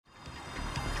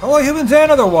Hello humans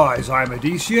and otherwise, I'm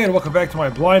Addie and welcome back to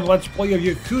my blind Let's Play of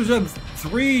Yakuza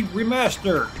 3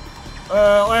 Remastered.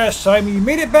 Last time we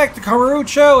made it back to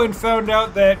Kamurocho and found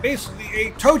out that basically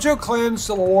a Tojo clan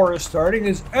civil war is starting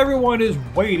as everyone is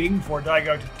waiting for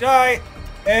Daigo to die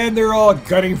and they're all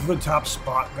gunning for the top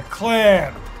spot in the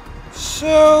clan.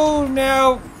 So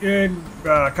now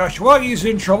Kashiwagi's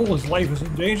in trouble, his life is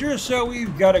in danger, so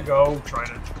we've got to go try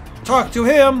to talk to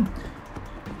him.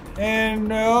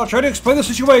 And I'll try to explain the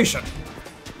situation.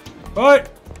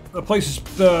 But the place is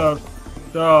the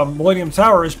Millennium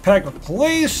Tower is packed with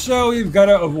police, so we've got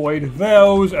to avoid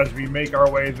those as we make our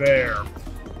way there.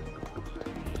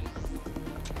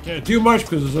 Can't do much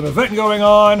because there's an event going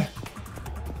on.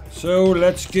 So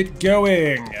let's get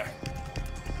going.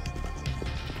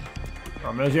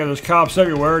 There's cops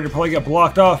everywhere, and you probably get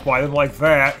blocked off by them like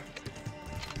that.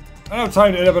 I don't have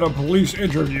time to end up in a police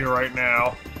interview right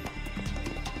now.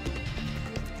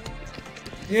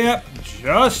 Yep,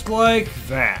 just like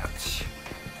that.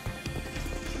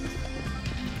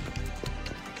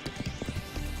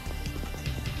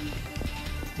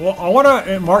 Well, I want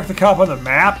to mark the cop on the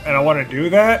map, and I want to do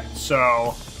that,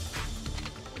 so...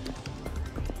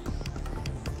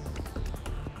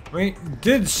 I mean, it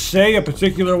did say a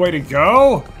particular way to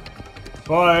go,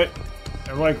 but...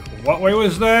 I'm like, what way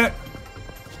was that?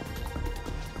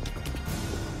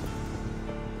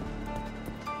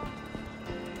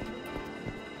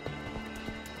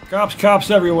 Cops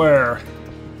everywhere.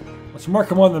 Let's mark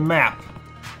them on the map.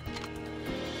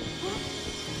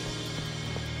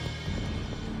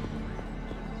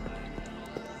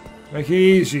 Make it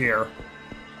easier.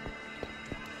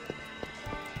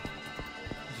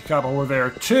 There's a cop over there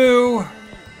too.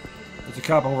 There's a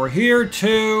cop over here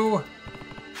too.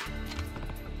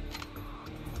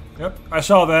 Yep, I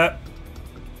saw that.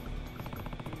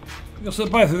 You'll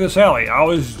slip by through this alley. I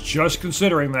was just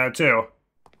considering that too.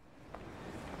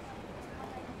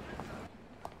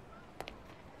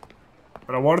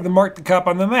 But I wanted to mark the cop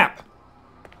on the map.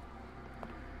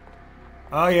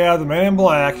 Oh yeah, the man in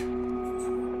black.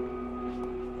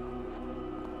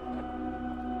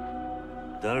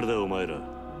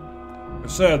 I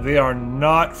said they are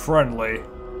not friendly.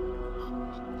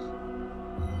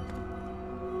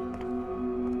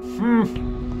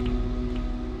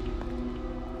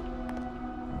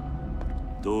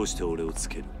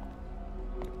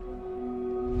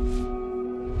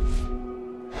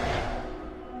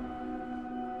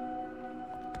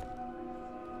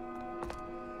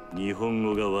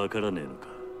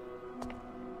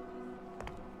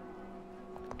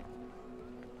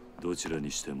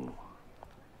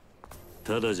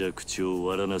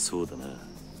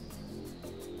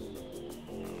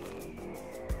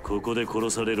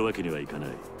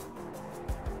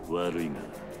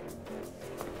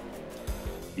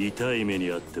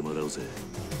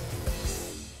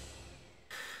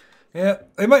 Yeah,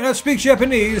 they might not speak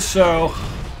Japanese, so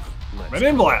men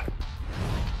in black.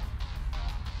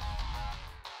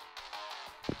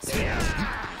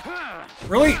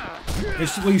 Really?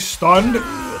 Instantly stunned?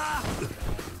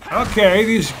 Okay,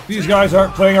 these guys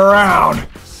aren't playing around.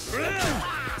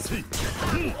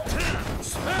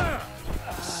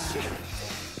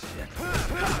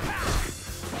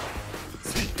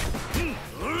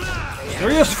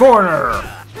 Serious foreigner.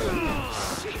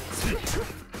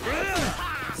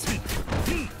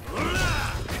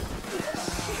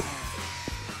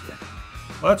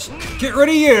 Let's get rid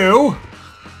of you.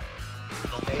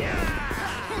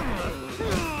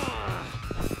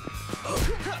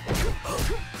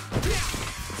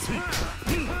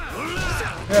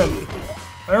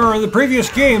 I remember in the previous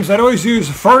games, I'd always use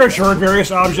furniture and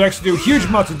various objects to do huge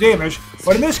amounts of damage,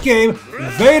 but in this game,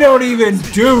 they don't even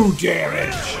do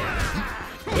damage.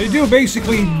 They do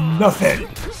basically nothing.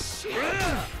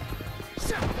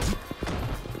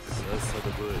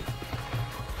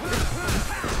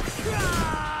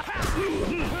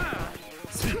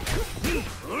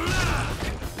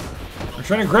 I'm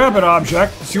trying to grab an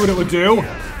object to see what it would do,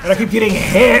 and I keep getting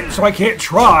hit, so I can't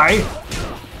try.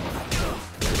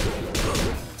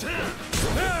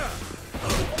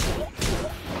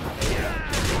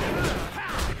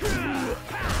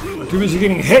 Too busy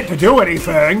getting hit to do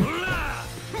anything.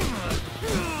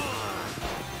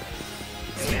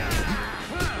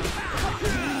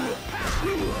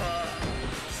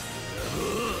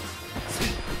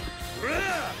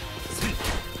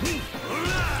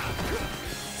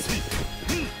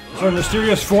 So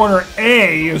mysterious foreigner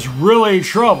A is really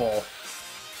trouble.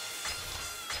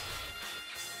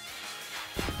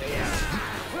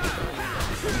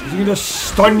 He can just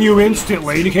stun you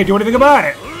instantly and you can't do anything about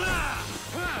it.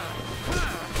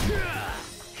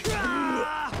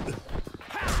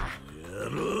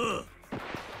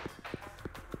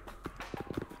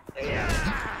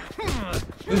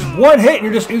 There's one hit and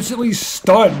you're just instantly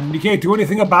stunned. You can't do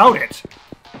anything about it.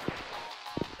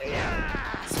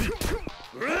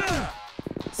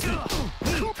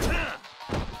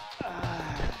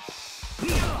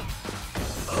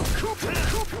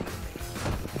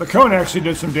 The cone actually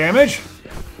did some damage.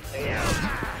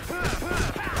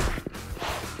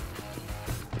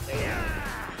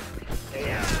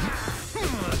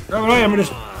 Grab an item, it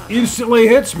just instantly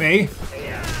hits me.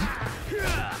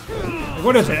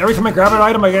 What is it? Every time I grab an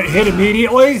item, I get hit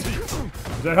immediately? Is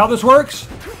that how this works?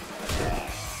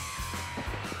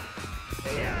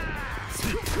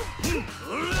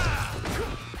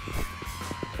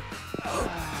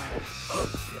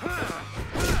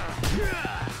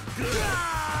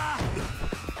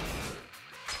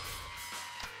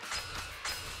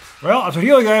 Well, that's what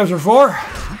healing items are for.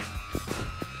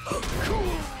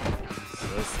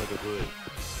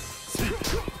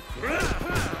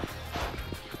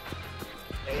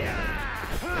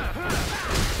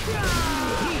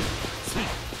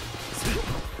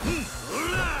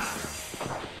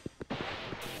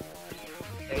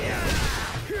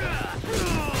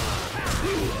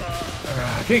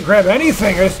 I can't grab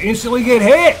anything, I just instantly get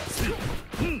hit!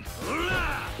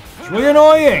 It's really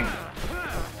annoying!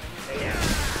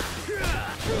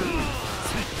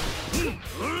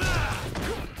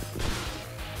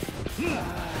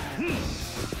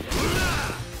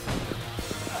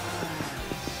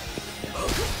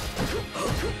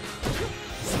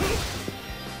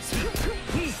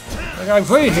 Like, I'm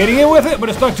clearly hitting it with it, but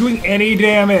it's not doing any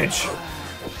damage.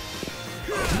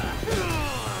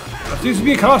 That seems to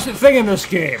be a constant thing in this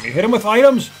game. You hit him with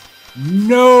items,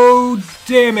 no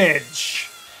damage.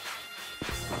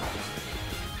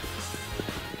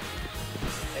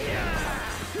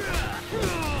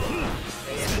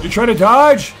 You try to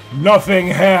dodge, nothing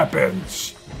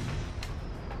happens.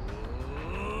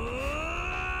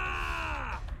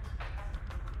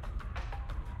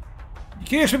 You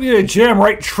can't expect me to jam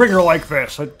right trigger like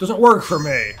this. It doesn't work for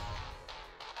me.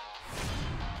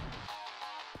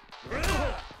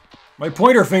 My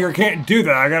pointer finger can't do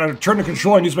that. I gotta turn the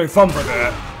control and use my thumb for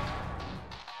that.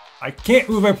 I can't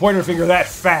move my pointer finger that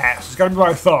fast. It's gotta be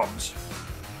my thumbs.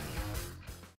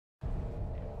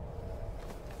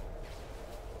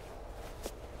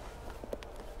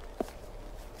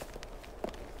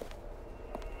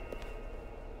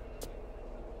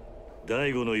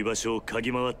 Daigoの居場所を嗅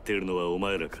ぎ回っているのはお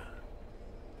前らか。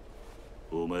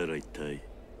お前ら一体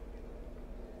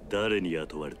誰に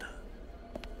雇われた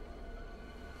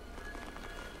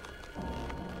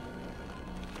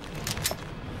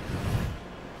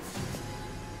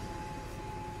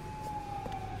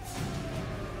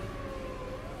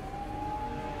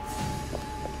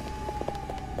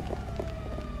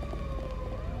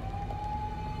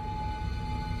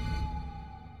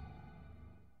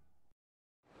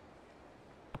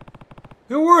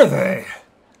Who were they?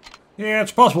 Yeah,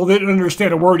 it's possible they didn't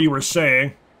understand a word you were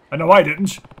saying. I know I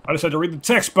didn't. I just had to read the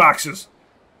text boxes.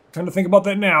 Time to think about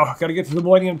that now. Gotta get to the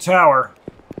Millennium Tower.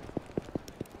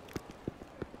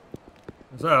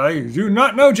 So, I do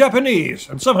not know Japanese,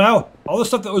 and somehow, all the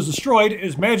stuff that was destroyed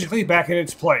is magically back in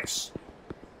its place.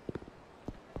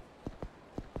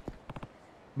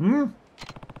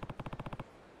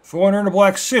 Foreigner in a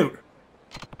black suit.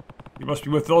 You must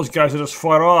be with those guys that just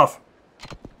fought off.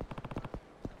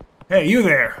 Hey, you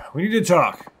there. We need to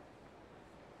talk.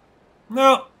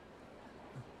 No.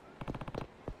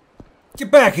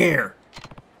 Get back here.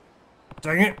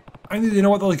 Dang it. I need to know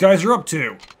what those guys are up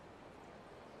to.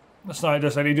 That's not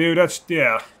just any dude. That's,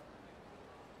 yeah.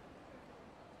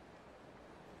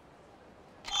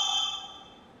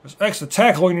 There's X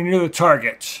attack when you're near the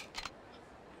target.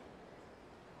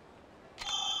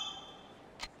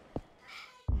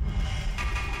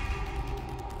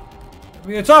 I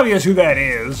mean, it's obvious who that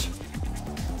is.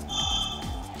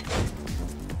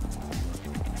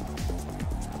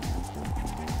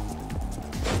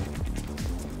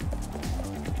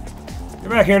 Get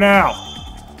back here now.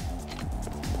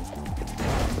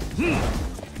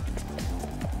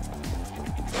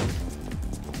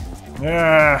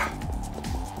 Yeah.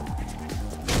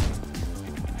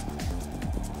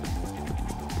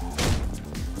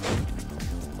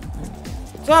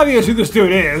 It's obvious who this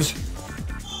dude is.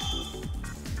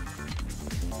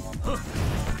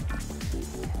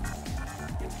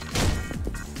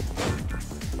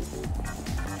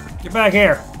 Get back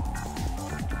here.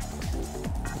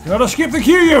 Gotta skip the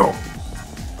queue.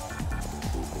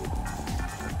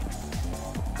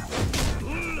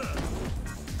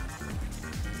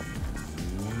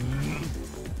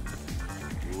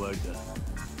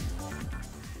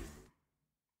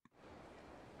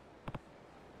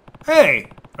 Hey,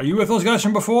 are you with those guys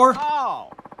from before?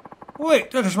 Oh,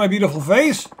 Wait, that's just my beautiful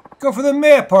face. Go for the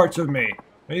mad parts of me.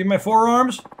 Maybe my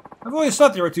forearms? I've always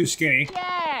thought they were too skinny.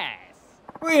 Yes!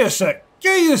 Wait a sec.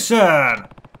 Kiryu-san!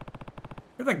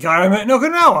 You're the guy I met in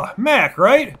Okinawa. Mac,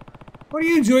 right? What are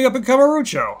you doing up in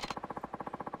Kamurocho?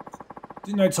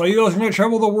 Didn't I tell you I was going to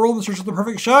travel the world in search of the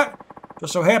perfect shot?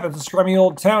 Just so happens this scrummy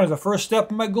old town is the first step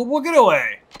in my global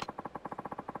getaway.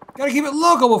 Gotta keep it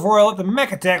local before I let the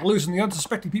mech attack loose on the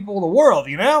unsuspecting people of the world,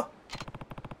 you know?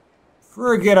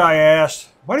 Forget I asked.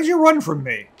 Why did you run from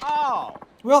me? Oh!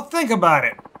 Well, think about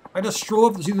it. I just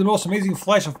strolled up to see the most amazing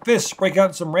flash of fists break out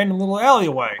in some random little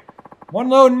alleyway. One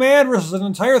lone man versus an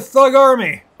entire thug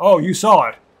army. Oh, you saw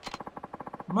it.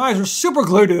 My eyes were super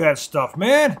glued to that stuff,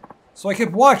 man. So I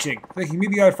kept watching, thinking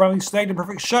maybe I'd finally snagged the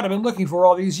perfect shot I've been looking for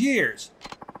all these years.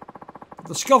 But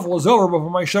the scuffle was over before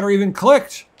my shutter even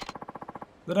clicked.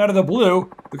 Then out of the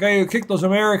blue, the guy who kicked those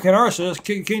American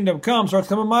arsonists, Kingdom Come, starts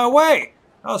coming my way.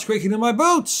 I was quaking in my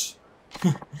boots.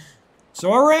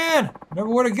 So I ran. Never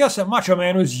would have guessed that Macho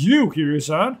Man was you,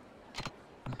 Kiryu-san.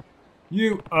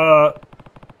 You,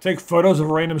 take photos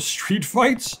of random street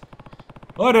fights?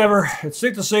 Whatever. It's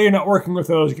safe to say you're not working with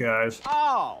those guys.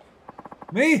 Oh!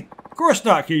 Me? Of course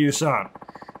not, Kiryu-san.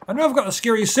 I know I've got the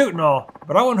scary suit and all,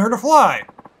 but I wouldn't hurt a fly.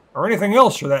 Or anything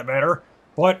else for that matter.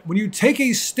 But when you take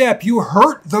a step, you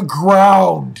hurt the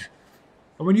ground.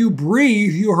 And when you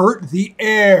breathe, you hurt the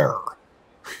air.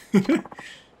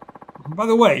 By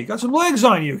the way, you got some legs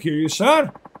on you,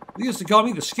 Kiryu-san. They used to call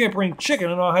me the scampering chicken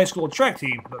on our high school track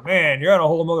team, but man, you're on a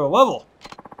whole nother level.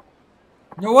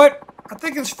 You know what? I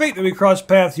think it's fate that we crossed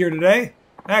paths here today.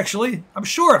 Actually, I'm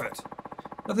sure of it.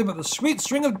 Nothing but the sweet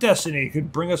string of destiny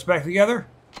could bring us back together.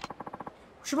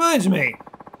 Which reminds me,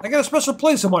 I got a special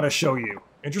place I want to show you.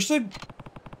 Interested?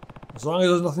 As long as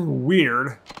there's nothing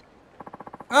weird.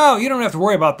 Oh, you don't have to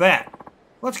worry about that.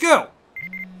 Let's go.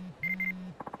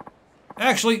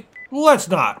 Actually, let's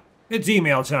not. It's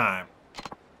email time.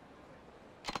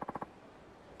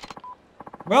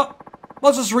 Well,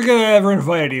 let's just forget I ever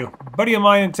invited you. A buddy of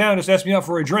mine in town just asked me out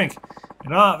for a drink,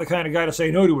 and I'm not the kind of guy to say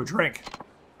no to a drink.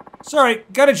 Sorry,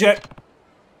 got a jet.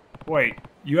 Wait,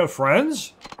 you have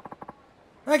friends?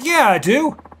 Heck yeah, I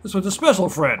do. This one's a special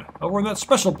friend, over in that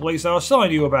special place I was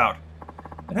telling you about.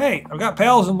 And hey, I've got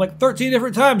pals in like 13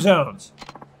 different time zones.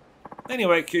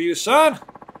 Anyway, Kiryu-san,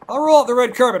 I'll roll out the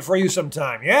red carpet for you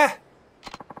sometime, yeah?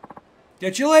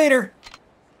 Get you later.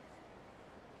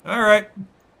 Alright.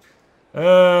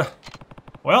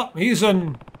 Well, he's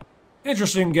an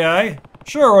interesting guy.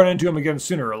 Sure, I'll run into him again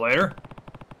sooner or later.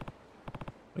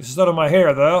 At least it's out of my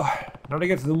hair, though. Now to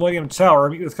get to the Millennium Tower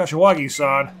and meet with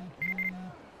Kashiwagi-san.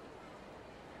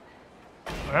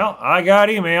 Well, I got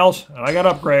emails, and I got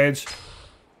upgrades.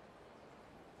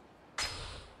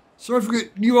 Sorry for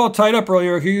getting you all tied up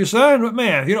earlier, Kiryu-san, but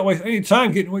man, you don't waste any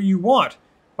time getting what you want.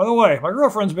 By the way, my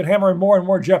girlfriend's been hammering more and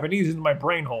more Japanese into my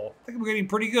brain hole. I think I'm getting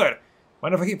pretty good.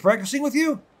 Mind if I keep practicing with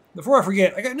you? Before I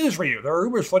forget, I got news for you. There are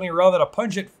rumors floating around that a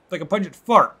pungent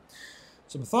fart.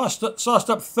 Some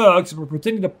sauced-up thugs were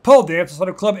pretending to pole dance outside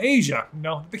of Club Asia, you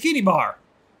know, the bikini bar.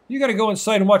 You gotta go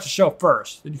inside and watch the show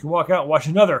first. Then you can walk out and watch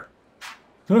another.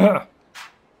 Ooh,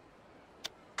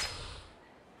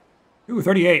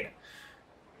 38.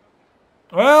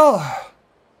 Well,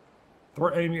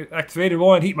 activated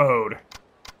one in heat mode.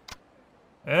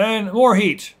 And more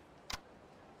heat.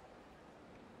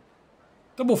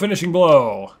 Double finishing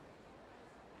blow.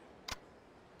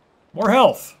 More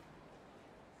health.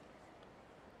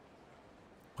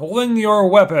 Holding your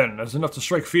weapon is enough to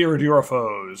strike fear into your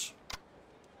foes.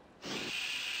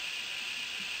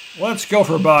 Let's go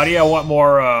for body. I want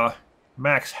more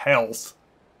max health.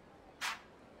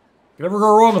 Could ever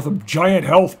go wrong with a giant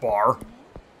health bar?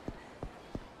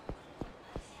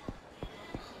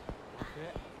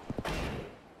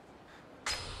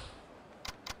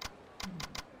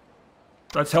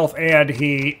 That's health and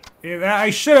heat. I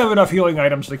should have enough healing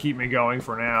items to keep me going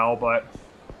for now, but...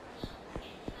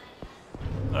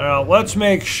 let's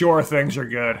make sure things are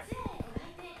good.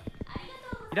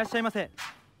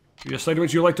 You decided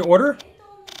what you'd like to order?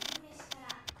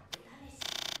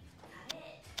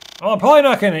 Well, I'm probably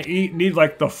not going to need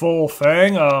like the full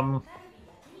thing.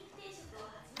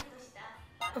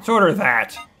 Let's order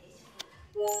that.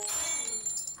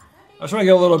 I just want to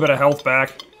get a little bit of health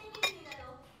back.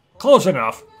 Close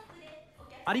enough.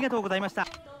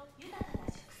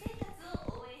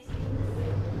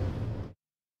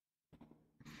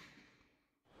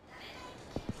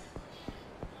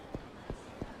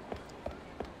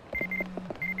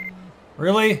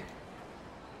 Really?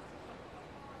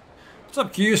 What's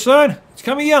up, Kiryu-san? It's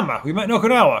Kamiyama. We met in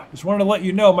Okinawa. Just wanted to let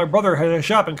you know my brother has a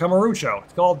shop in Kamurocho.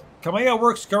 It's called Kamaya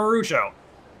Works Kamurocho.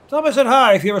 Tell him I said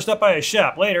hi if you ever stop by his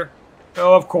shop later.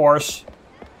 Oh, of course.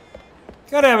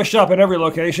 Gotta have a shop in every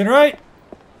location, right?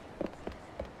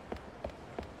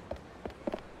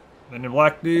 And the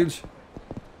black dudes.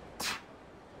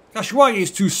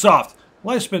 Kashiwagi's too soft.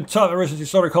 Life's been tough ever since he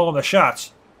started calling the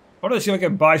shots. I want to see if I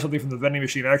can buy something from the vending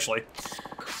machine, actually.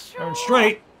 And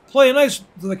straight. Playing nice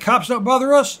so the cops don't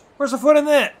bother us? Where's the fun in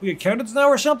that? We accountants now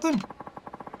or something?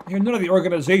 Here, none of the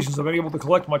organizations have been able to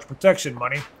collect much protection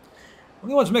money. The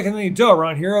only ones making any dough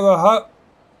around here are the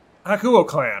Hakuo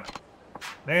clan.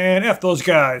 Man, F those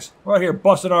guys. We're out here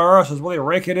busting our asses while they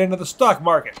rake it into the stock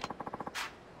market.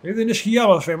 Maybe the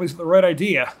Nishiyama family's got the right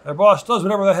idea. Their boss does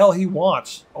whatever the hell he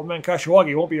wants. Old man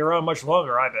Kashiwagi won't be around much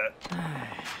longer, I bet.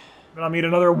 Then I'll meet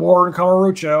another war in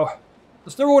Kamurocho.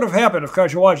 This never would have happened if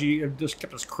Kashiwagi had just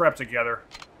kept his crap together.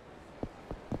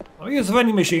 Let me use the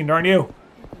vending machine, darn you.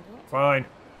 Fine.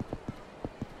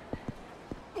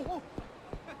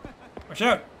 Watch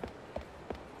out.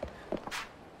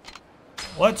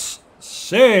 Let's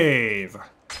save.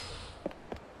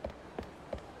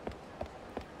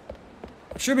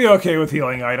 Should be okay with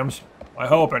healing items. I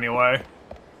hope, anyway.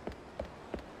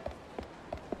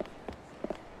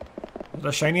 Was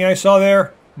that shiny I saw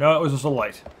there? No, it was just a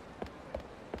light.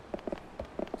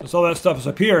 Since all that stuff has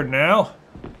appeared now.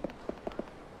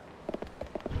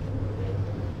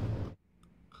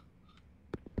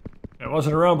 It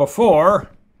wasn't around before.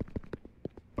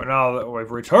 But now that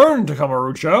we've returned to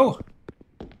Kamurocho,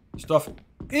 stuff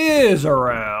is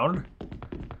around.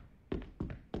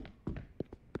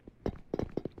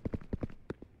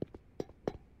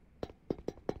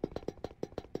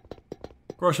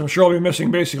 Of course, I'm sure I'll be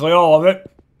missing basically all of it.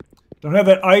 Don't have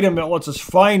that item that lets us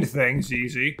find things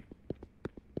easy.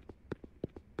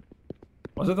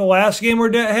 Was it the last game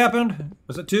where that happened?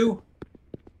 Was it 2?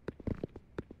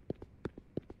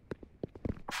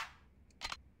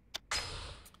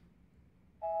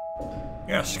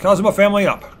 Yes, Kazuma family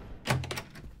up.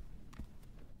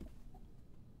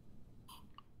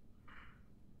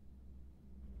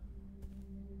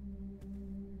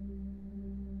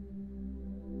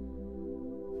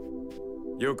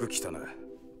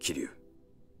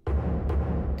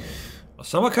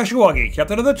 Osama Kashiwagi,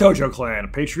 captain of the Tojo clan,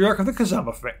 patriarch of the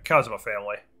Kazama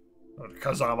family.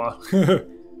 Kazama.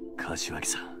 柏木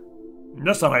さん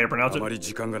That's not how you pronounce あま it. り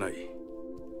時間がない。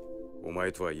お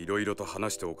前とはいろいろと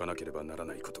話しておかなければなら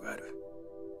ないことがある。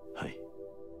はい。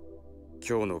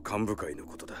今日の幹部会の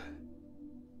ことだ。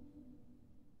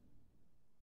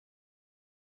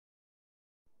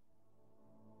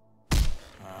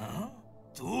ああ、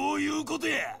どういうこと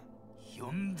や。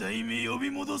4代目呼び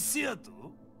戻すやと。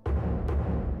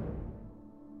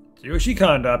 Tsuyoshi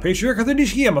Kanda, patriarch of the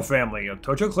Nishiyama family, a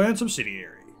Tojo clan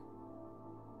subsidiary.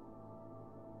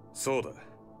 そうだ。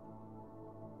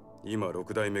今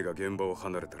6代目が現場を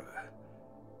離れたら、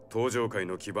登場界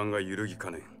の基盤が揺るぎか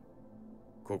ねん。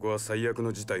ここは最悪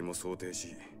の事態も想定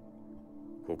し、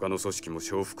他の組織も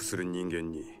承服する人間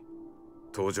に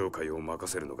登場界を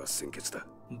任せるのが先決だ。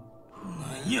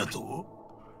何やと？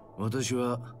私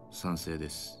は賛成で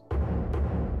す。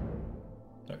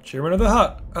Chairman of the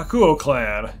Hakuo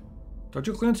clan,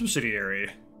 Tojo clan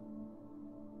subsidiary.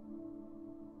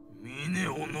 峰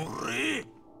おのれ。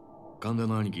神田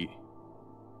の兄貴、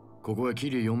ここは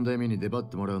桐生4代目に出張っ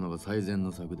てもらうのが最善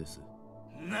の策です。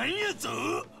何やと？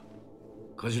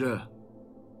頭、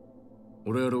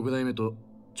俺は6代目と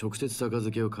直接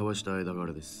杯を交わした間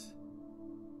柄です。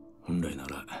本来な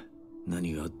ら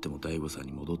何があっても大悟さん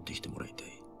に戻ってきてもらいたい。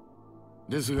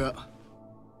ですが、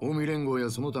近江連合や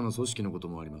その他の組織のこと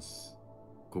もあります。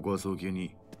ここは早急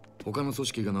に他の組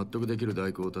織が納得できる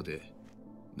代行を立て、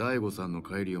大悟さんの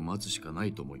帰りを待つしかな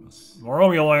いと思います。More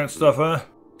Omi Alliance stuff, huh?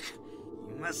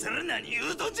 今さら何言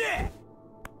うとんじゃ。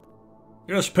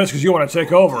 You're just pissed because you want to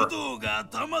take over. 動が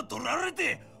頭取られ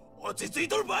て落ち着い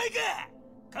とる場合か。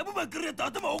株ばっかりやった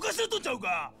頭おかしいとんちゃう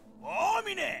か。おお、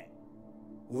峰。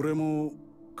俺も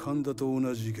神田と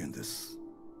同じ意見です。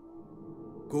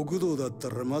極道だった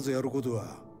らまずやること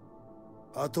は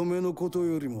後目のこと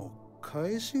よりも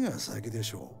返しが先で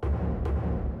しょう。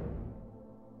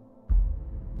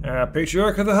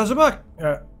Patriarch of the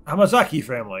Hamazaki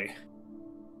family.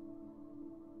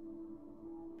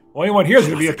 Well, anyone here is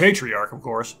going to be a patriarch, of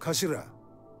course. 頭、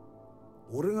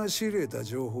俺が仕入れた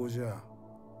情報じゃ、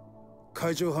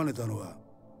会長を跳ねたのは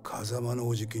風間の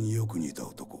おじきによく似た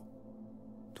男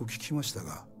と聞きました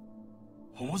が。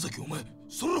浜崎お前、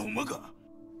それほんまか。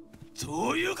ど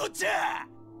ういうこっちゃ。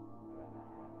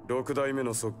6代目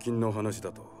の側近の話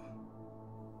だと、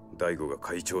大悟が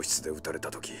会長室で撃たれた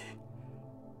時、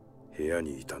部屋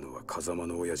にいたのは風間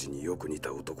の親父によく似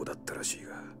た男だったらしい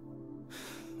が。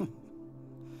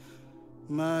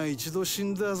まあ一度死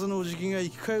んだはずのおじきが生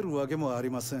き返るわけもあり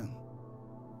ません。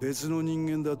別の人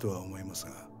間だとは思います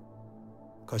が。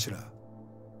頭、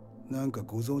なんか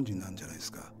ご存知なんじゃないで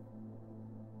すか？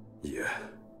いや、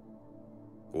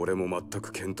俺も全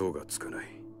く見当がつかない。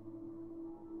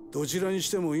どちらにし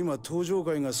ても今登場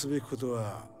会がすべきこと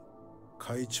は、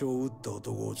会長を撃った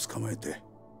男を捕まえて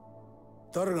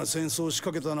誰が戦争を仕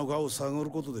掛けたのかを探る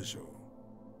ことでしょう。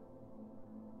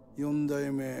四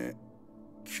代目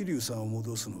桐生さんを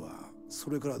戻すのは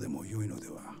それからでも良いので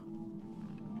は？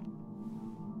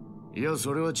いや、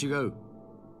それは違う。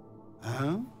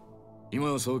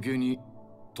今は早急に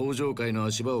登場界の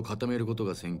足場を固めること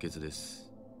が先決で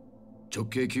す。直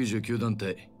系99団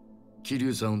体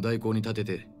桐生さんを代行に立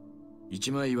てて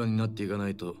一枚岩になっていかな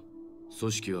いと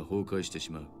組織は崩壊して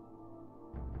しまう。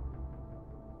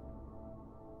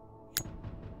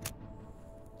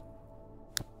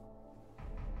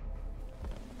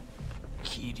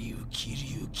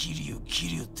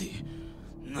桐生って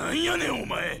なんやねんお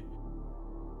前。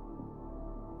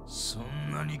そ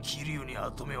んなに桐生に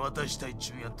跡目渡したいっ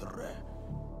ちゅうんやったら、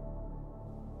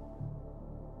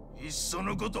いっそ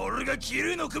のこと俺が桐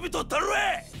生の首取ったるわ。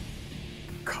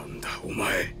神田、お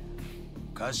前。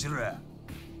頭、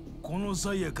この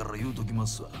際やから言うときま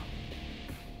すわ。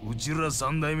うちら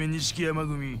三代目錦山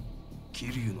組、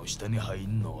桐生の下に入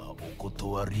んのはお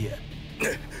断りや。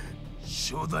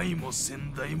初代も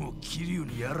先代も桐生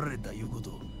にやられたいうこ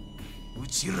と、う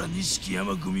ちら錦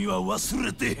山組は忘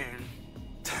れてへん。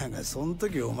だがそん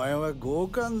時お前は強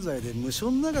姦罪で無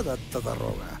所の中だっただろ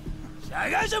うが。しゃ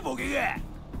がじゃボケが。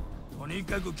とに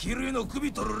かく桐生の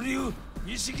首取る理由、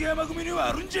錦山組には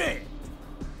あるんじゃ。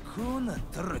こうなっ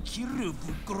たら桐生ぶっ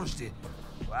殺して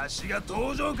わしが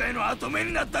登場界の跡目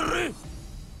になったる。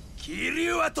桐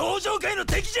生は登場界の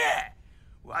敵じ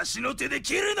ゃ。わしの手で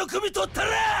桐生の首取ったら。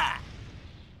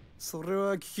それ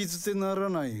は聞き捨てなら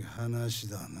ない話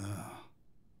だな。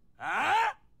あ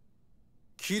あ、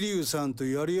桐生さんと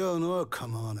やり合うのは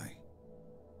構わない。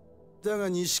だが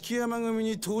錦山組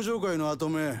に登場界の跡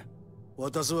目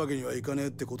渡すわけにはいかねえ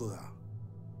ってことだ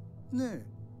ねえ、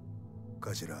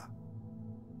頭。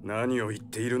何を言っ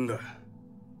ているんだ。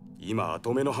今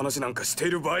跡目の話なんかして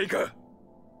いる場合か。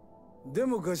で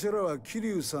も頭は桐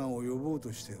生さんを呼ぼう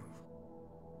としている。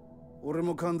俺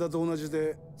も神田と同じ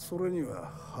でそれに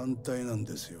は反対なん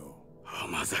ですよ。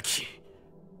浜崎、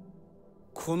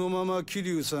このまま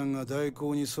桐生さんが代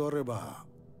行に座れば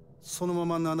そのま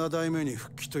ま7代目に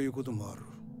復帰ということもある。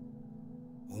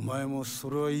お前もそ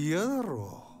れは嫌だ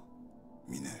ろ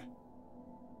う、峰。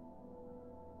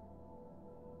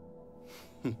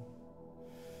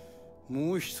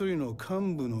もう一人の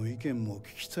幹部の意見も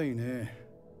聞きたいね。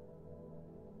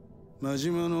真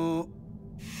島の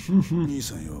兄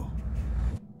さんよ。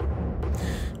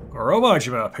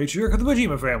Majima, patriarch of the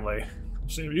Majima family.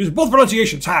 So use both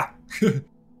pronunciations, ha!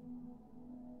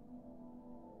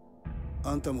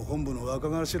 あんたも本部の若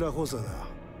頭補佐だ。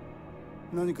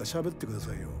何か喋ってくだ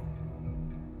さいよ。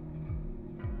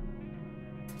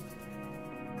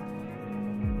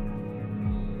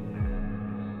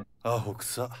アホく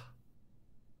さ。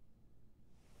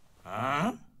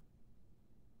ああ、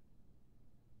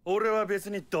俺は別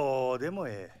にどうでも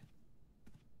ええ。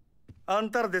あ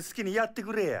んたらで好きにやって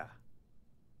くれや。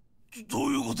ど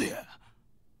ういうことや。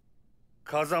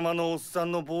風間のおっさ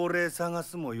んの亡霊探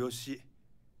すもよし、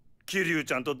桐生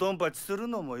ちゃんとドンパチする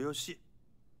のもよし、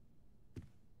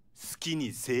好き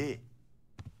にせえ。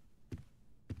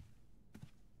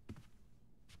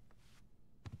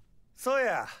そう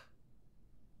や、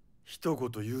一言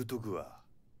言うとくわ。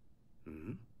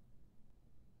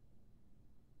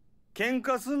喧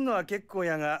嘩すんのは結構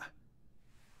やが、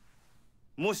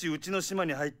もしうちの島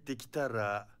に入ってきた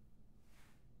ら、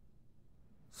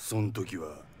そん時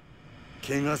は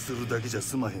怪我するだけじゃ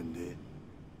済まへんで。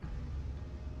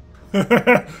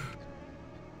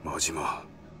真島。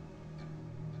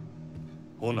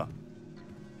ほな。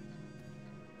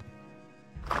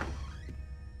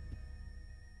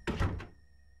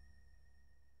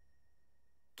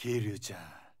桐生ちゃん、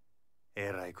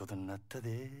えらいことになった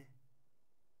で。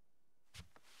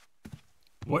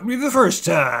Wouldn't be the first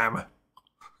time.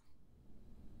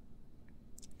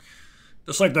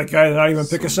 Just like that guy that not even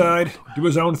pick a side, do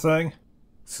his own thing.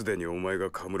 すでにお前が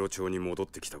カムロ町に戻っ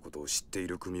てきたことを知ってい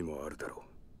る組もあるだろう。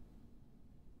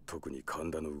特に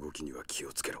神田の動きには気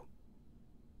をつけろ。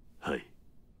はい。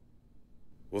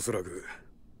おそらく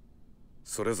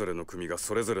それぞれの組が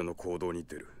それぞれの行動に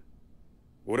出る。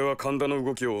俺は神田の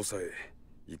動きを抑え、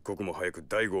一刻も早く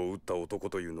大悟を撃った男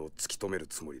というのを突き止める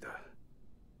つもりだ。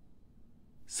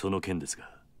その件ですが、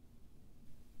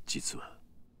実は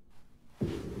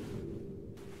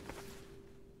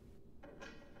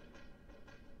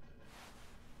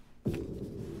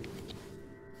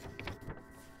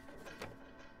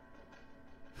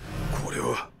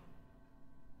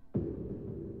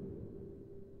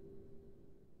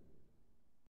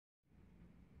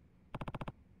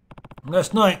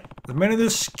Last night, the men in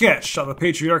this sketch shot the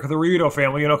patriarch of the Ryudo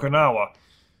family in Okinawa. A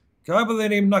guy by the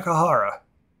name Nakahara.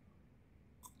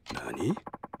 Nani?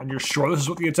 And you're sure this is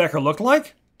what the attacker looked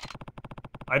like?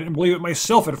 I didn't believe it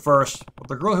myself at first, but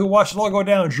the girl who watched it all go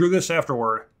down drew this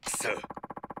afterward.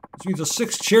 This means the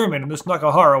 6 chairmen and this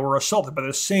Nakahara were assaulted by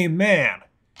the same man.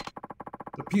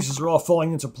 The pieces are all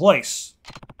falling into place.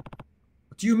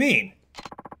 What do you mean?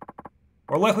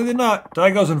 More likely than not,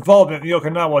 Daigo's involvement in the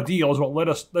Okinawa deal is what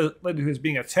led to his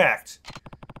being attacked.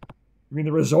 You mean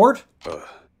the resort?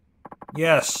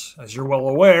 Yes, as you're well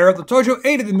aware, the Tojo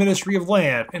aided the Ministry of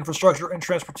Land, Infrastructure, and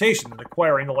Transportation in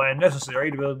acquiring the land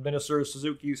necessary to administer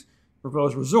Suzuki's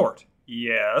proposed resort.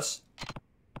 Yes.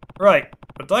 Right,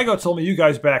 but Daigo told me you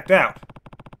guys backed out.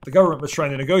 The government was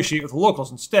trying to negotiate with the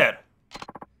locals instead.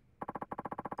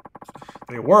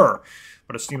 They were,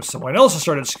 but it seems someone else has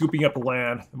started scooping up the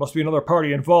land. There must be another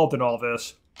party involved in all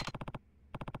this.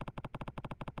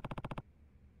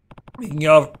 Speaking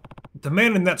of, the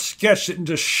man in that sketch didn't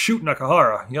just shoot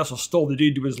Nakahara, he also stole the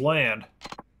deed to his land.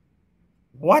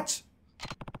 What?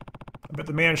 I bet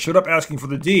the man showed up asking for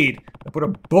the deed and put a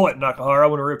bullet in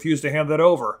Nakahara when he refused to hand that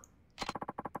over.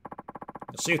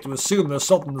 It's safe to assume the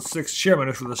assault on the 6th chairman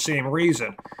is for the same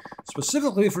reason.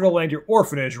 Specifically for the land your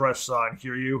orphanage rests on,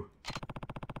 Kiryu.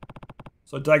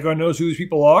 So Daigo knows who these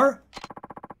people are?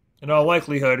 In all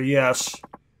likelihood, yes.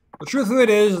 The truth of it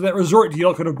is that resort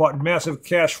deal could have brought massive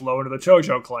cash flow into the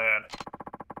Tojo clan.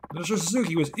 Mr.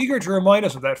 Suzuki was eager to remind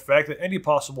us of that fact at any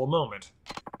possible moment.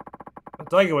 But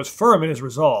Daigo was firm in his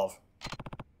resolve.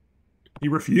 He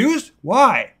refused?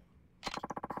 Why?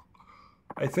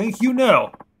 I think you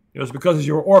know. It was because of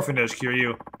your orphanage,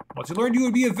 Kiryu. Once he learned you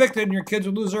would be evicted and your kids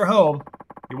would lose their home,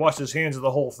 he washed his hands of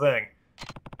the whole thing.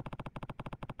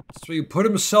 So he put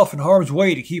himself in harm's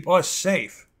way to keep us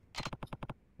safe.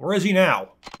 Where is he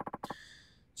now?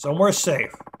 Somewhere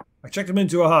safe. I checked him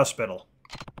into a hospital.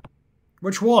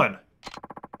 Which one?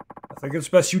 I think it's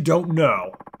best you don't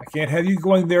know. I can't have you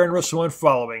going there and risk someone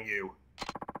following you.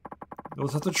 You'll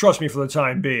just have to trust me for the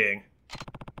time being.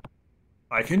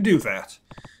 I can do that.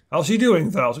 How's he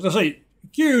doing, though? I was going to say,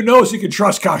 Kiryu knows he can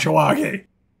trust Kashiwagi.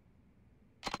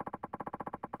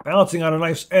 Balancing on a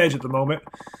knife's edge at the moment.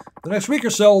 The next week or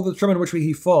so will determine which way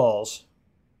he falls.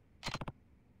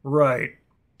 Right.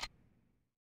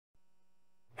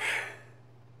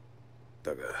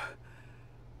 だが、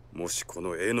もしこ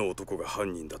の絵の男が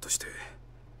犯人だとして、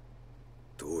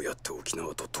どうやって沖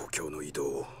縄と東京の移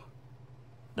動を？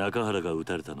中原が撃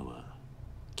たれたのは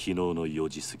昨日の4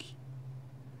時過ぎ。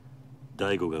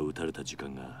大悟が撃たれた時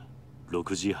間が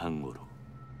6時半頃。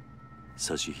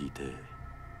差し引いて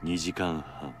2時間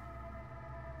半。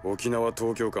沖縄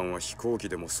東京間は飛行機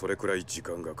でもそれくらい時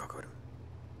間がかかる。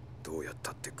どうやっ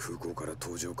たって空港から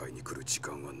東上海に来る時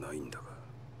間はないんだが。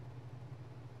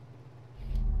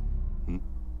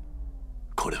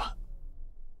これは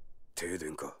停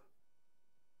電か。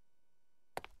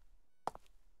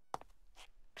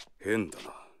変だな。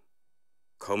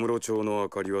カムロ町の明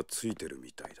かりはついてる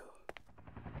みたいだ。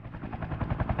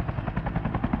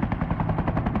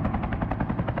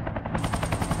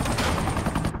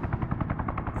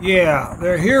Yeah,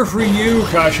 they're here for you,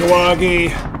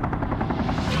 Kashiwagi.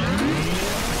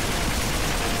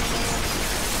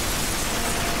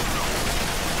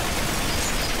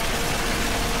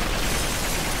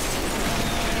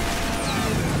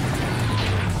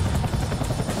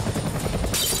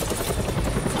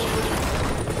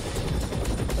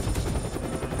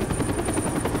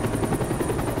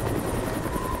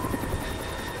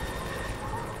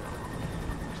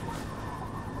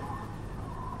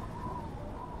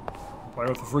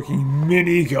 With a freaking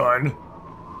minigun.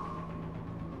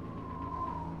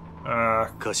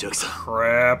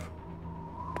 Crap.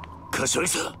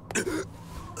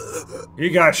 He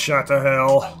got shot to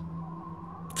hell.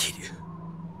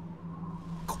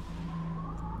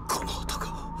 こ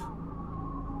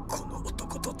の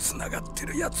男とつながって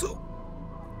るやつを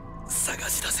探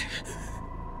し出せ。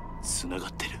つなが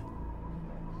ってる。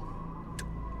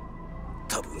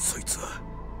多分そいつは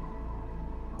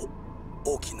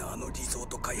沖縄のリゾー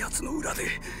ト開発の裏で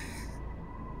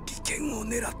利権を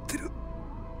狙ってる。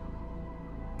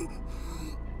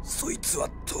そいつは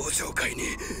東上海に。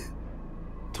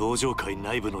東上海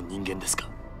内部の人間ですか？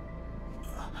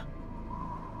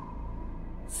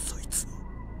そいつを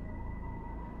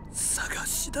探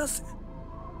し出せ。い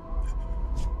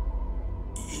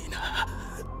いな。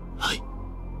はい。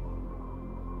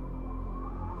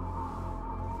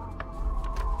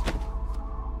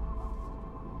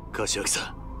柏木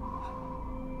さん。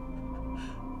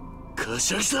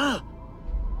柏木さん。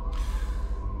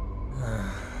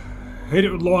Hate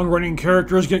it when long-running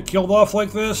characters get killed off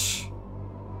like this.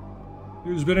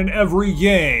 Who's been in every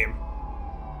game.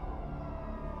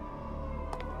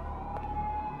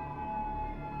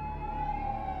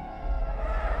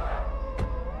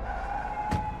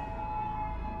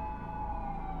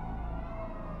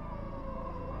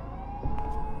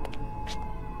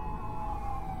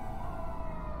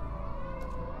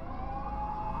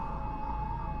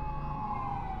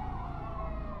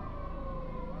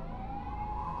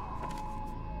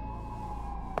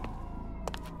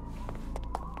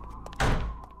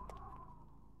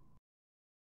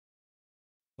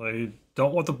 They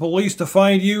don't want the police to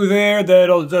find you there.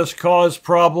 That'll just cause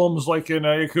problems like in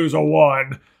Yakuza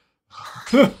 1.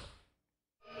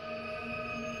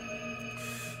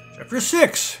 Chapter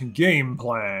 6, Game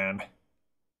Plan.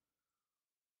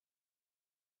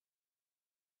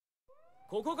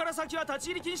 ここから先は立ち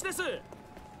入り禁止です。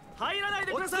入らない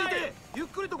でください。ゆっ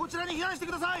くりとこちらに避難して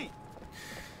ください。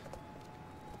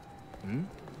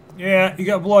Yeah, you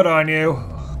got blood on you.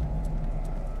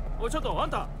 おいちょっとあん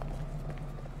た。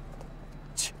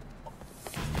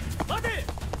待て。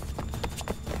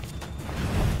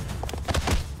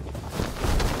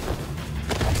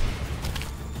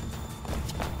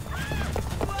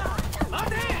待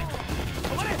て。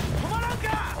止まれ。止まらん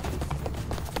か。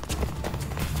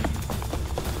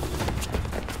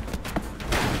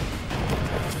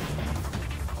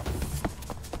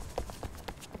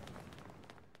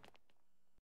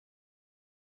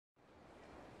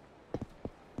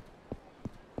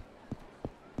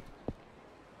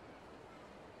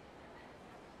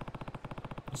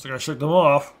Looks like I shook them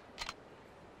off.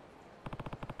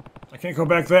 I can't go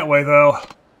back that way, though.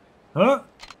 Huh?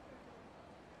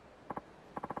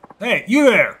 Hey, you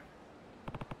there!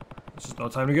 This is no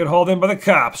time to get hauled in by the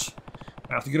cops.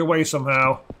 I have to get away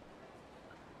somehow.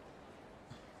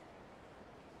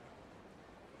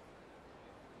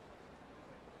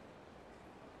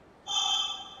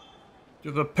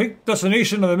 To the pink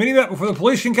destination of the minimap before the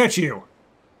police can catch you.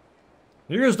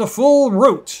 Here's the full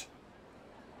route.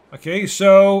 Okay,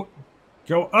 so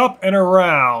go up and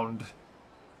around.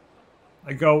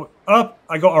 I go up,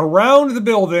 I go around the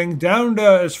building, down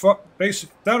to as far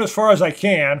as I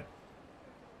can.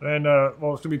 Then,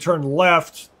 well, it's gonna be turned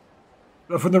left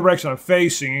from the direction I'm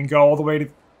facing and go all the way to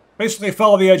basically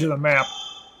follow the edge of the map.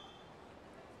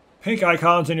 Pink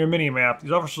icons in your mini map.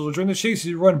 These officers will join the chase as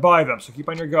you run by them, so keep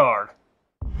on your guard.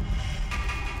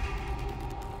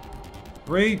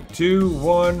 3, 2,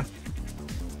 1.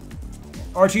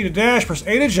 RT to dash, press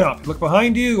A to jump. Look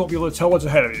behind you, you won't be able to tell what's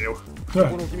ahead of you.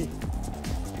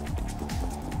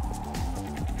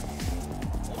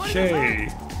 Okay.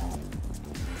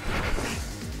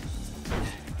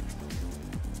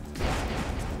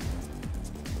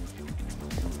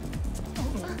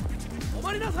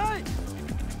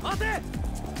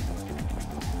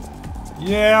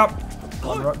 Yeah.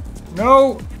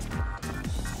 No.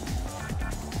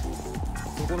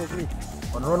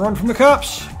 Run from the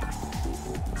cops.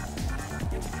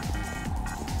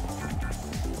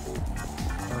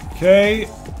 Okay.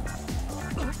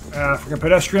 Freaking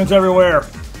pedestrians everywhere.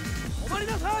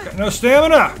 Got no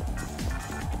stamina.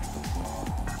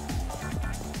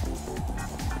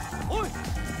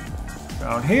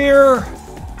 Down here.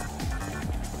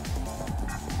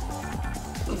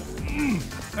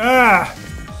 Ah.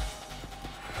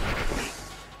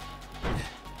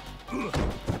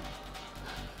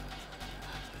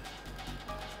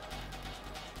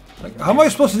 Like, how am I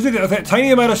supposed to do that with that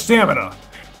tiny amount of stamina?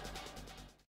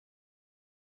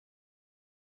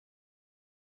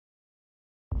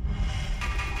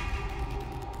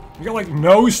 You got like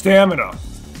no stamina.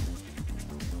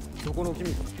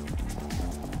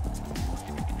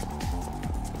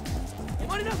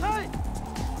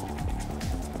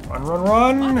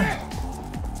 Run.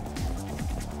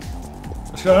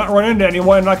 Just gotta not run into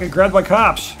anyone and not get grabbed by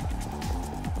cops.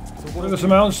 What this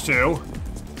amounts to.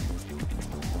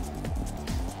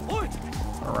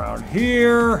 Around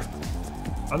here.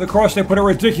 On the course they put a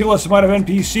ridiculous amount of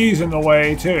NPCs in the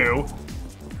way too.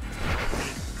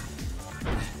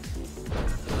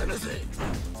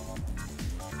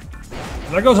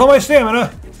 There goes all my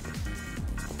stamina.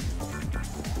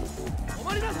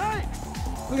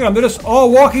 Look at them, they're just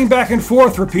all walking back and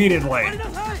forth repeatedly.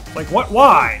 Like, what?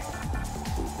 Why?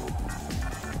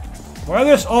 Why are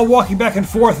they just all walking back and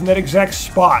forth in that exact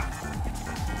spot?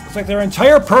 It's like their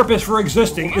entire purpose for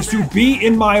existing is to be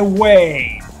in my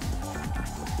way.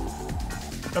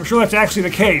 I'm sure that's actually the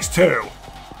case, too.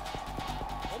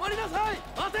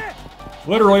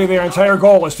 Literally, their entire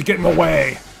goal is to get in the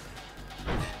way.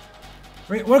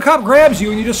 I mean, when a cop grabs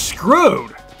you and you're just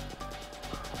screwed.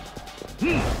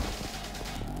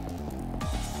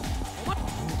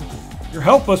 You're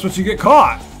helpless once you get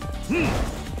caught.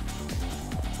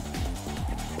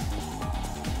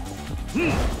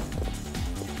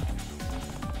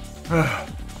 I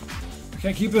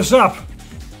can't keep this up.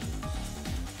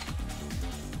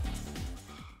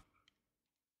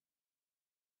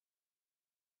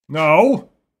 No.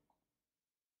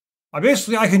 I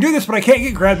can do this, but I can't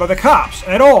get grabbed by the cops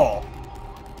at all.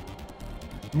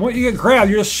 And once you get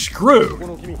grabbed, you're just screwed.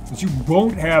 Because you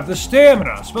won't have the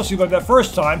stamina. Especially like that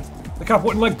first time, the cop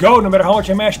wouldn't let go no matter how much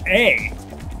I mashed A.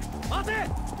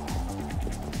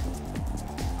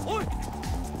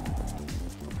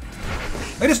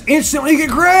 I just instantly get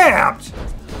grabbed!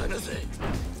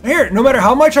 Here, no matter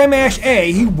how much I mash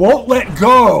A, he won't let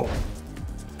go.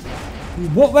 He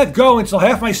won't let go until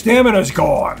half my stamina's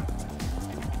gone.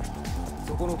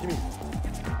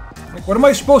 Like, what am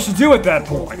I supposed to do at that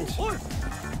point?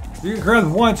 You get grabbed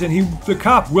once and the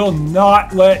cop will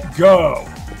not let go.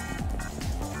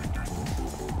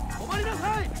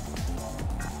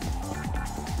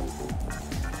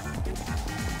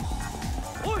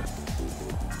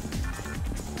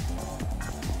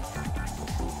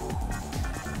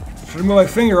 Should move my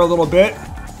finger a little bit.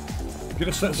 Get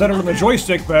it centered on the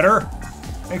joystick better.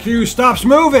 And Kiryu stops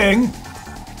moving.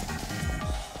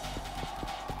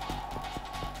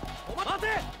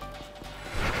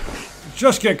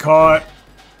 Just get caught.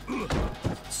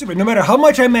 Stupid. No matter how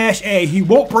much I mash A, he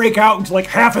won't break out until like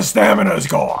half his stamina is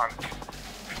gone.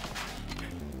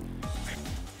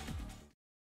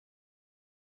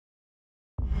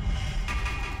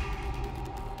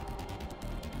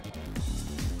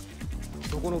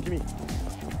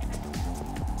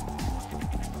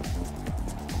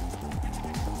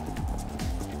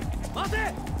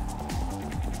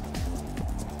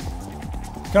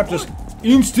 Cop just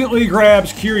instantly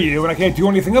grabs Kiryu and I can't do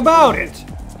anything about it.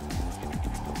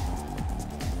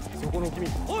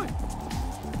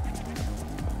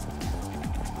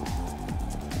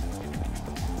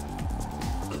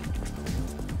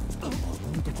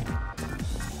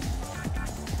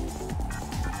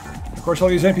 Of course, all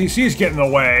these NPCs get in the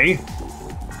way.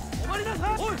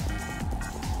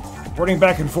 Running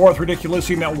back and forth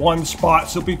ridiculously in that one spot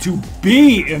simply to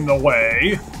be in the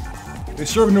way. They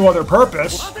serve no other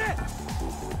purpose.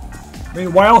 I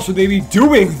mean, why else would they be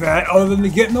doing that other than to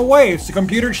get in the way? It's the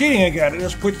computer cheating again. It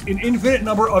just puts an infinite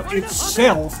number of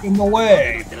itself in the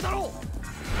way.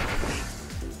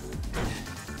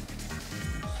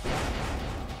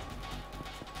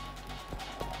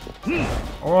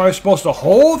 Am I supposed to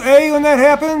hold A when that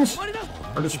happens?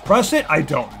 Or just press it? I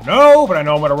don't know, but I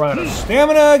know I'm going to run out of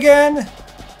stamina again.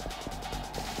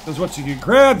 Because once you get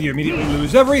grabbed, you immediately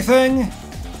lose everything.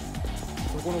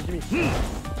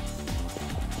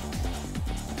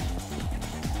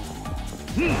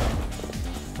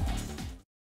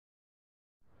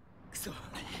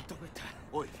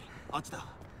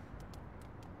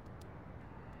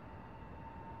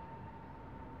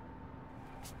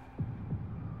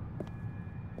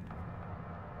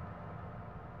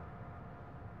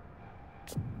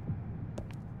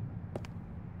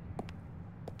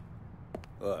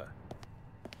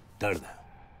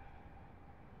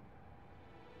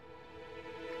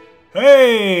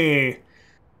 Hey! 伊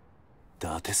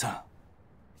達さん。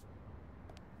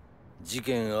事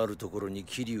件あるところに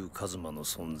桐生一馬の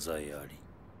存在あり。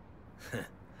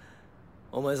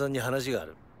お前さんに話があ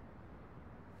る。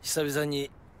久々に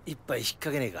一杯引っ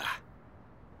掛けねえか。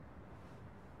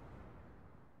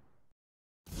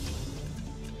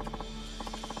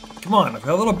Come on, I've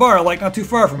got a little bar I like not too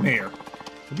far from here.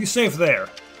 We'll be safe there.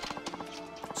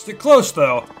 Stick close,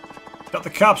 though. Doubt the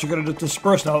cops are going to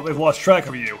disperse now that they've lost track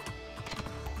of you.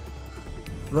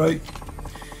 Right.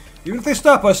 Even if they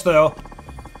stop us, though,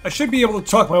 I should be able to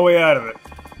talk my way out of it.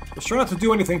 Just try not to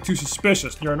do anything too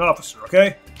suspicious near an officer,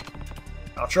 okay?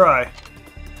 I'll try.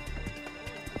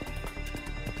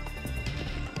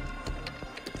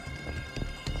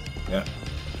 Yeah.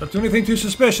 Don't do anything too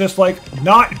suspicious, like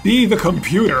not be the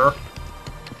computer.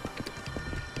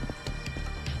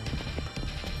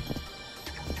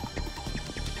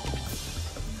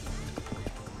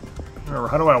 Or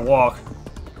how do I walk?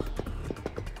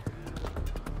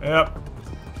 Yep.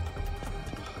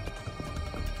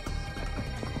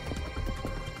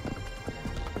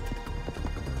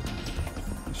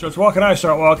 He starts walking, I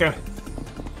start walking.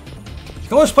 You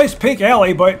call this place Pink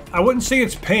Alley, but I wouldn't say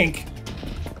it's pink.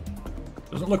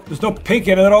 Doesn't look, there's no pink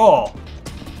in it at all.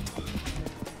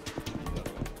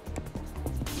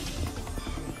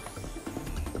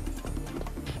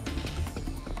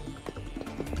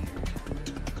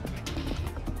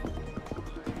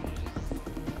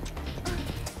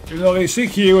 Even though they see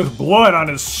Kiryu with blood on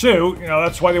his suit, you know,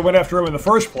 that's why they went after him in the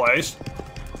first place.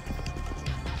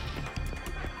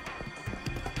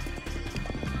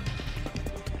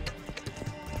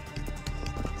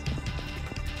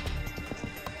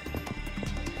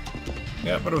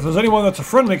 Yeah, but if there's anyone that's a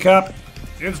friendly cop,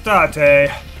 it's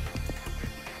Date.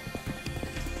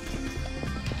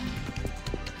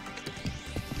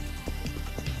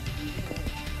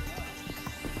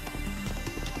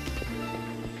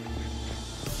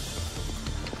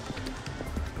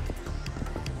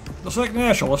 Looks like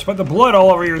natural. Let's put the blood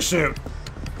all over your suit.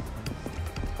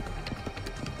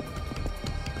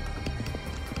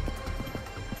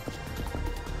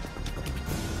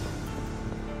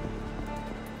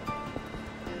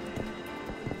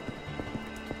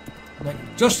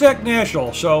 Just act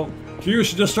natural, so Kiryu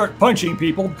should just start punching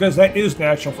people because that is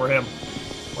natural for him.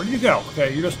 Where do you go?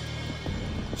 Okay, you're just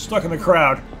stuck in the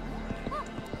crowd.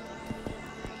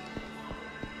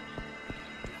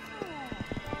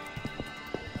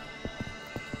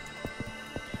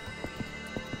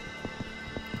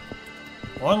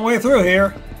 Long way through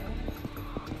here.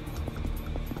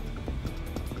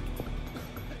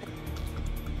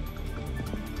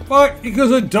 But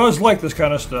Yakuza does like this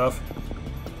kind of stuff.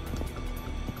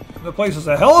 The place is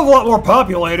a hell of a lot more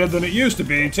populated than it used to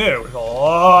be, too. There's a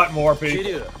lot more people.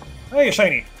 Kiryu. Hey,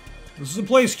 Shiny. This is a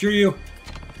place, Kiryu.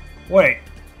 Wait.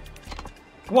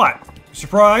 What?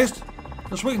 Surprised?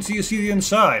 Let's wait until you see the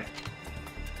inside.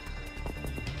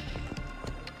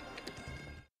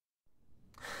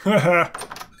 Haha.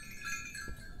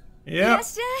 Yep.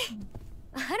 So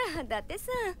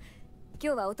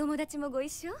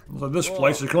this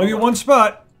place is going to be one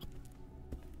spot.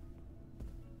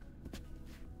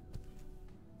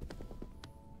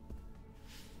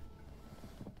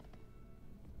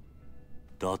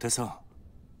 伊達さん、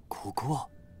ここは？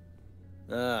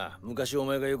ああ、昔お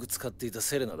前がよく使っていた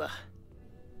セレナだ。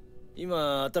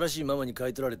今、新しいママに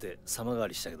買い取られて様変わ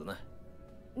りしたけどな。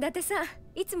伊達さん、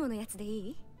いつものやつでい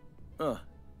い？あ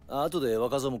あ、後で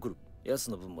若造も来る。奴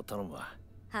の分も頼むわ。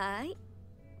はい。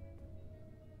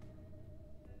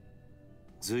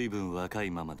ずいぶん若い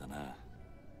ママだな。あ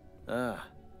あ。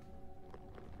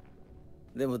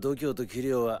でも度胸と器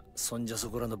量はそんじゃ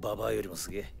そこらのババアよりもす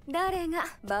げえ。誰が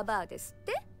ババアですっ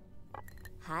て？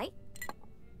はい。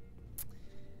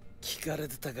聞かれ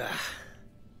てたか。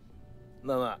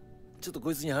まあまあ、ちょっと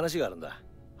こいつに話があるんだ。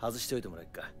外しておいてもらえっ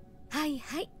か。はい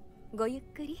はい。ごゆっ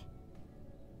くり。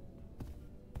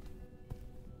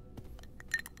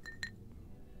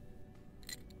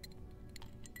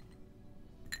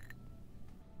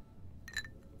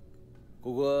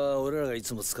ここは俺らがい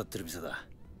つも使ってる店だ。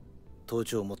盗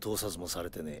聴も盗撮もされ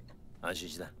てねえ。安心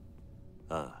しな。あ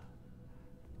あ。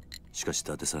しかし伊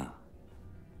達さん、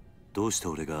どうして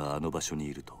俺があの場所に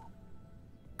いると？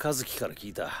和樹から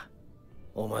聞いた。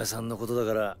お前さんのことだ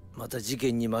からまた事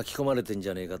件に巻き込まれてんじ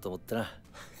ゃねえかと思ってな。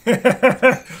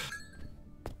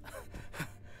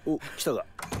お、来たか。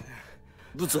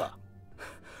ブツは？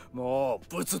も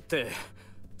うブツって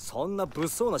そんな物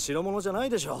騒な代物じゃない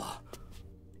でしょ。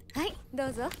はい、ど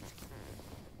うぞ。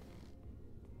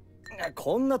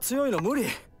こんな強いの無理。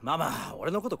ママ、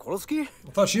俺のこと殺す気？ I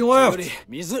thought she left.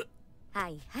 水。は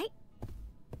いはい。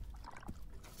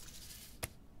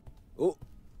お。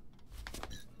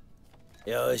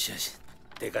よしよし。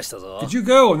でかしたぞ。Did you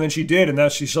go? And then she did, and now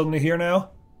she's suddenly here now?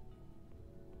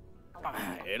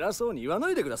 偉そうに言わな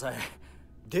いでください。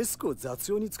デスクを雑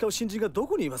用に使う新人がど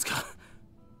こにいますか？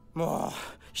もう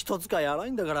人使い荒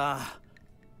いんだから。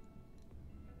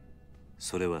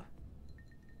それは？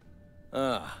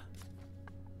ああ。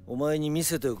お前に見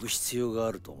せておく必要が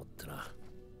あると思ってな。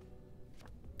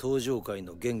登場界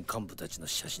の現幹部たちの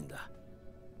写真だ。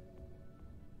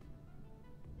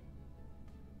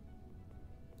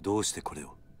どうしてこれ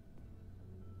を？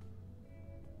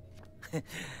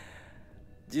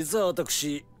実は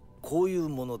私、こういう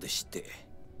ものでして。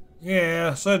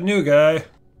Yeah, it's that new guy. 伊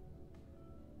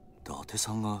達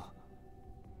さんが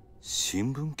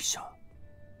新聞記者？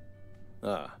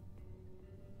ああ。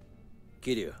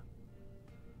キリュウ、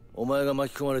お前が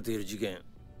巻き込まれている事件、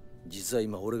実は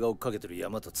今俺が追っかけてる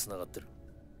山と繋がってる。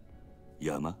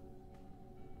山？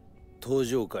登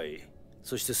場界、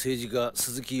そして政治家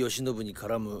鈴木義信に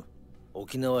絡む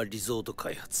沖縄リゾート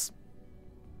開発。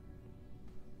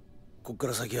こっか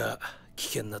ら先は危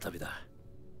険な旅だ。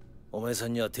お前さ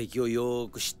んには敵をよ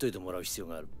ーく知っといてもらう必要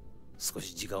がある。少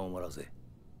し時間をもらうぜ。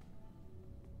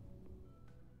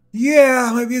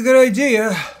Yeah, might be a good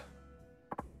idea.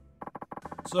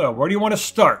 So, where do you want to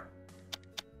start?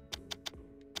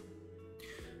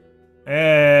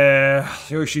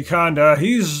 Yoshikanda,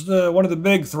 he's one of the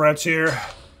big threats here.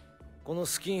 この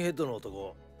スキンヘッドの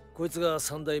男、こいつが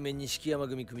三代目錦山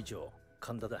組組長、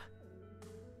神田だ。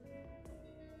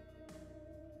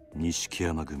錦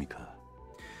山組か。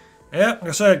Yeah, like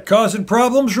I said, causing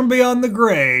problems from beyond the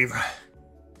grave.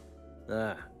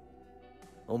 あ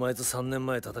あ。お前と3年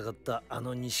前戦ったあ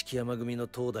の錦山組の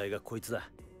東大がこいつだ。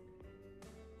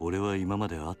俺は今ま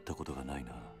で会ったことがない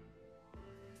な。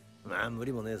まあ無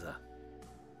理もねえさ。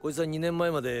こいつは2年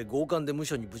前まで強姦で無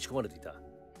所にぶち込まれていた。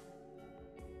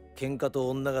喧嘩と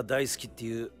女が大好きって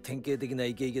いう典型的な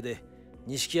イケイケで、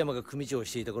錦山が組長を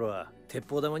していた頃は鉄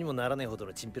砲玉にもならねえほど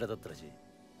のチンピラだったらしい。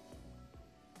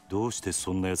どうして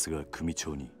そんな奴が組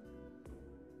長に？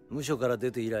無所から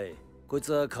出て以来、こい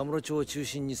つはカムロ町を中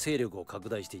心に勢力を拡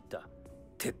大していった。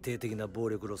徹底的な暴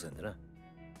力路線でな。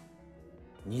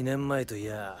2年前とい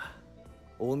や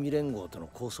近江連合との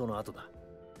抗争の後だ。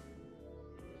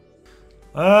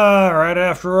Right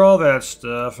after all that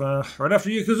stuff, right after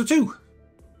Yakuza 2.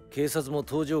 警察も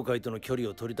東上会との距離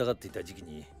を取りたがっていた時期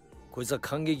に、こいつは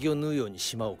感激を縫うように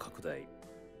島を拡大。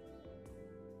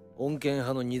穏健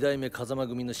派の2代目風間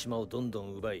組の島をどんど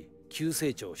ん奪い、急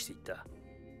成長していった。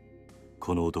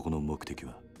この男の目的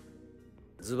は？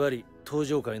ズバリ東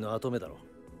上会の跡目だろう。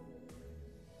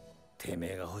て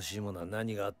めえが欲しいものは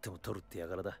何があっても取るってや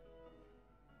からだ。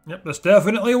Yep, that's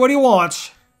definitely what he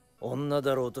wants. 女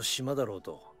だろうと島だろう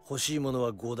と欲しいもの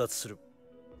は強奪する。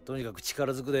とにかく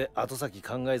力ずくで後先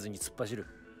考えずに突っ走る。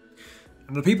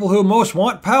And the people who most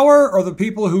want power are the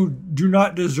people who do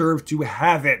not deserve to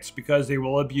have it because they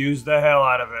will abuse the hell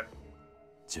out of it.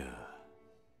 じゃあ、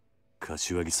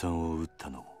柏木さんを撃っ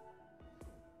たのも？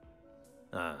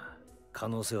ああ、可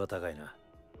能性は高いな。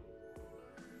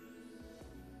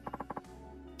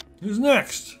Who's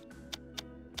next?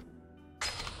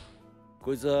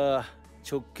 こいつは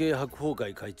直系白鵬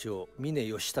会会長峰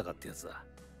義孝ってやつだ。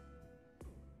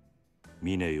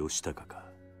峰義孝か。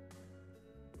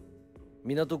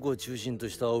港区を中心と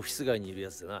したオフィス街にいる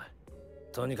やつでな。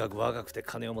とにかく若くて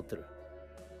金を持ってる。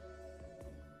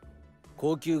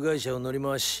高級会社を乗り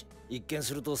回し、一見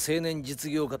すると青年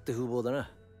実業家って風貌だな。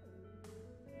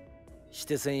指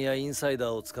定線やインサイ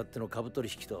ダーを使っての株取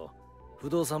引と不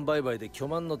動産売買で巨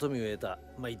万の富を得た、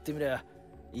まあ言ってみりゃ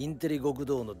インテリ極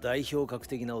道の代表格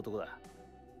的な男だ。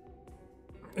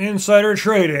Insider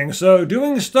trading, so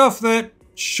doing stuff that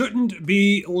shouldn't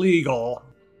be legal.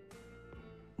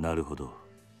 なるほど。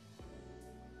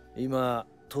今、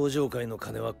東上会の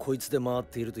金はこいつで回っ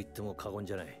ていると言っても過言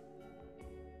じゃない。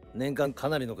年間か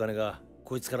なりの金が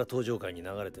こいつから東上会に流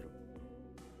れてる。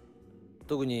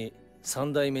特に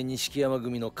三代目錦山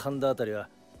組の神田あたりは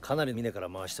かなり峰から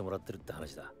回してもらってるって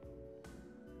話だ。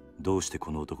どうして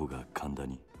この男が神田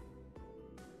に？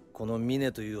この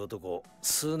峰という男、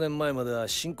数年前までは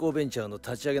新興ベンチャーの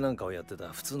立ち上げなんかをやってた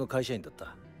普通の会社員だっ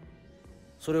た。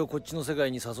それをこっちの世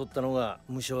界に誘ったのが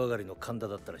無償上がりの神田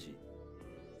だったらしい。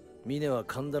峰は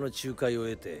神田の仲介を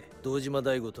得て堂島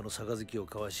大吾との杯を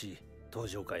交わし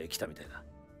東上会へ来たみたいだ。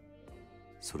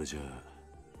それじゃあ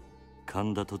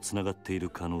神田とつながっている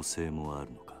可能性もあ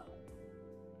るのか？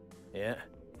いや、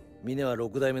峰は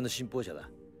6代目の信奉者だ。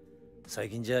最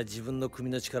近じゃ自分の組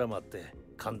の力もあって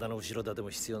神田の後ろ盾も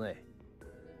必要ない。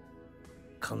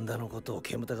神田のことを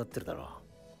煙たがってるだろ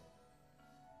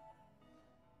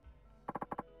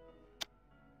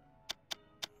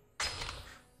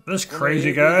う。This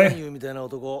crazy guy. みたいな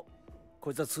男、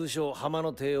こいつは通称浜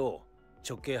の帝王、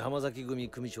直系浜崎組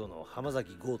組長の浜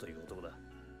崎剛という男だ。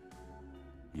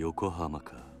横浜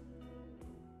か。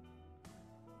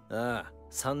ああ、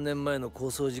3年前の抗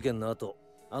争事件の後、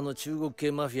あの中国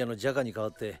系マフィアのジャカに代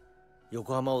わって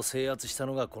横浜を制圧した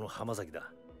のがこの浜崎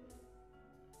だ。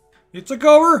It's a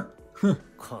cover.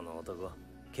 この男、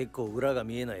結構裏が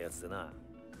見えないやつでな。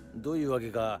どういうわけ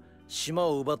か島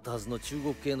を奪ったはずの中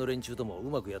国系の連中ともう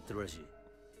まくやってるらしい。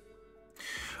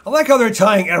I like how they're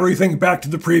tying everything back to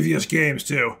the previous games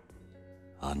too.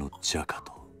 あのジャカ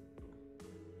と。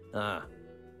ああ。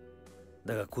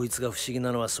だがこいつが不思議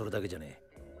なのはそれだけじゃねえ。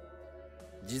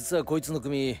実はこいつの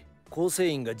組、構成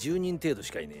員が10人程度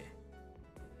しかいね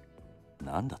え。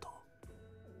なんだと？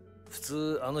普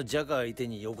通あのジャカ相手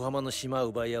に横浜の島を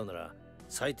奪い合うなら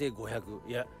最低500、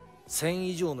いや1000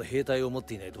以上の兵隊を持っ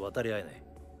ていないと渡り合えない。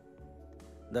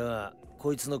だが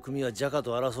こいつの組はジャカ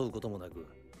と争うこともなく、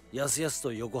やすやす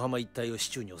と横浜一帯を手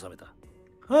中に収めた。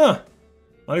Huh.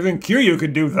 Not even Kiryu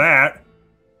could do that.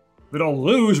 They'll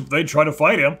lose, but they'd try to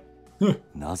fight him.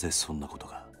 なぜそんなこと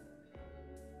が？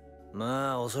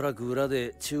まあおそらく裏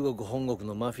で中国本国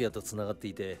のマフィアとつながって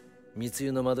いて、密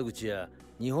輸の窓口や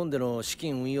日本での資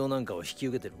金運用なんかを引き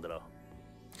受けてるんだろ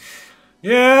う。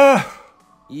Yeah.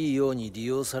 いいように利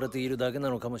用されているだけな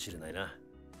のかもしれないな。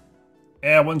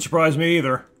Yeah, wouldn't surprise me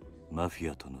either. マフ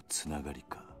ィアとのつながり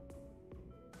か。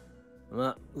ま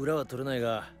あ裏は取れない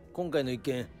が、今回の一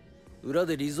件、裏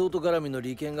でリゾート絡みの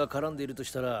利権が絡んでいると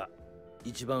したら、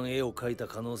一番絵を描いた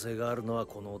可能性があるのは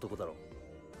この男だろう。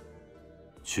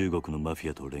中国のマフ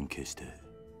ィアと連携して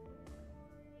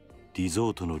リゾ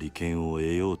ートの利権を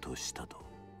得ようとしたと。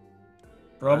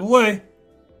 Probably.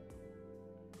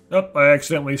 Oh, I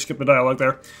accidentally skipped the dialogue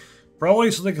there.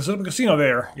 Probably so they can set up a casino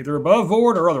there, either above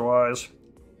board or otherwise.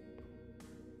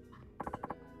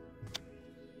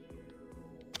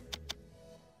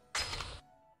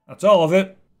 That's all of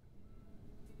it.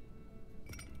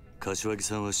 柏木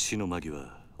さんは死の間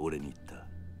際、俺に言った。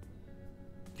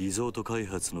リゾート開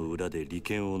発の裏で利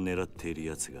権を狙っている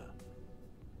奴が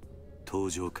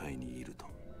登場界にいると。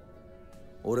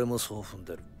俺もそう踏ん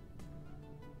でる。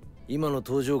今の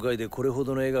登場界でこれほ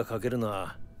どの絵が描けるの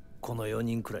はこの4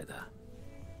人くらいだ。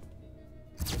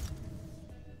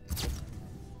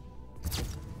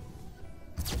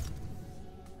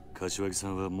柏木さ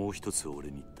んはもう一つ俺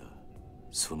に言った。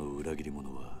その裏切り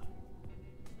者は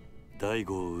大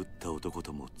悟を撃った男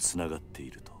ともつながってい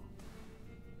ると。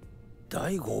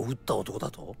大悟を撃った男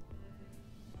だと？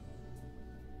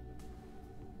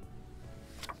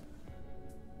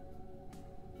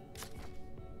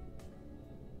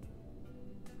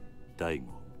大悟、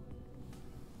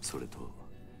それと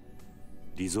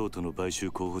リゾートの買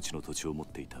収候補地の土地を持っ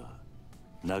ていた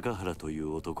中原とい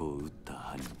う男を撃った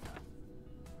犯人だ。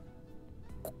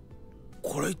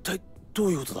これ一体ど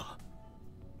ういうことだ？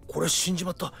これ死んじ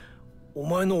まったお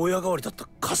前の親代わりだった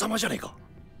風間じゃねえか。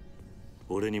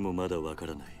俺にもまだわか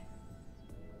らない。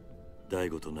大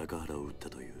悟と中原を撃った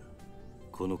という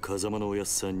この風間のおやっ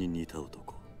さんに似た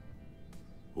男、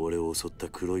俺を襲った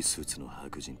黒いスーツの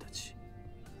白人たち、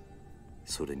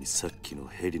それにさっきの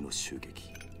ヘリの襲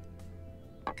撃。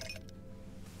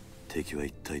敵は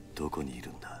一体どこにい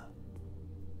るんだ？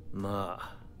ま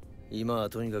あ今は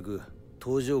とにかく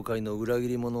登場界の裏切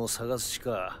り者を探すし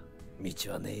か道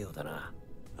はねえようだな。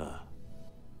ああ。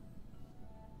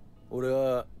俺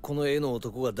はこの絵の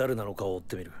男が誰なのかを追っ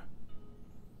てみる。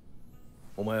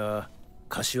お前は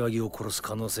柏木を殺す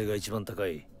可能性が一番高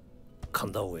い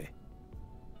神田を追え。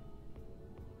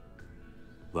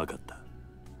わかった。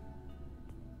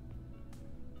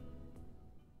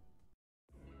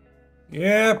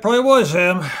Yeah, it probably was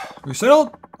him. We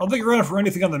settled? I'll dig around for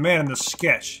anything on the man in this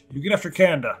sketch. You get after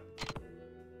Kanda.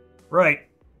 Right.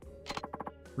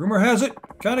 Rumor has it,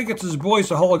 Kanda gets his boys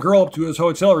to haul a girl up to his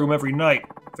hotel room every night.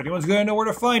 If anyone's gonna know where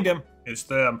to find him, it's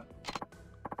them.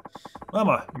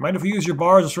 Mama, you mind if we use your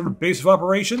bar as a sort of base of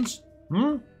operations?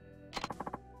 Hmm?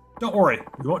 Don't worry,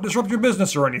 we won't disrupt your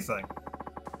business or anything.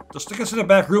 Just stick us in a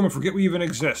back room and forget we even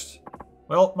exist.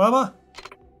 Well, Mama?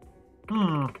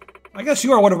 I guess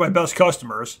you are one of my best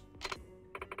customers.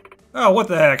 Oh, what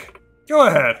the heck. Go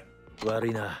ahead.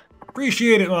 Warina.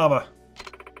 Appreciate it, Mama.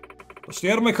 But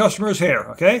stay out of my customer's hair,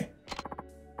 okay?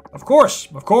 Of course,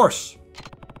 of course.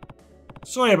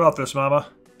 Sorry about this, Mama.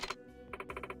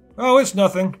 Oh, it's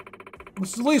nothing.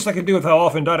 It's the least I can do with how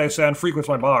often Dade-san frequents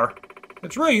my bar.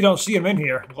 It's rare you don't see him in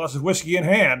here, a glass of whiskey in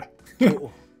hand.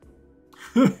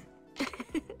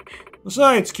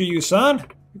 Besides, Kiryu-san,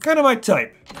 you're kind of my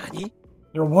type. Nani?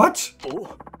 You're what?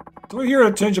 Oh. Do I hear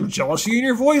a tinge of jealousy in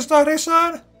your voice,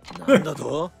 Dade-san?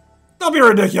 Don't be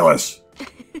ridiculous!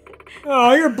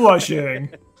 Oh, you're blushing.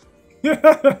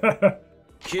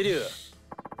 Kiryu.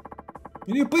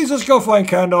 Can you please just go find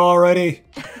Kanda already?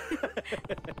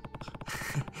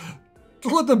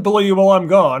 Just let them bully you while I'm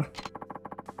gone.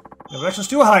 You have access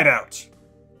to a hideout.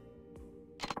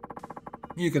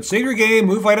 You can save your game,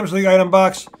 move items to the item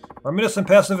box, reminisce some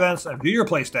past events, and view your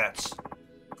playstats.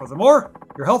 Furthermore,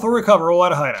 your health will recover while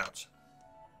at a hideout.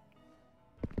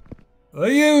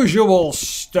 The usual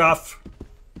stuff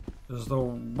is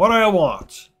what I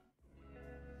want.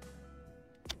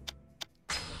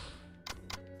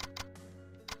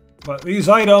 But these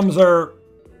items are...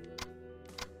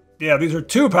 yeah, these are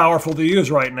too powerful to use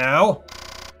right now.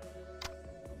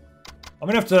 I'm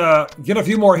gonna have to get a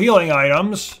few more healing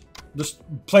items. Just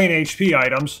plain HP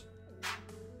items.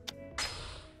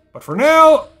 But for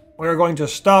now, we're going to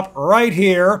stop right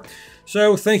here.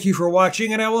 So thank you for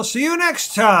watching, and I will see you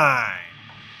next time!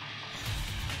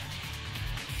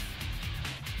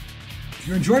 If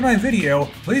you enjoyed my video,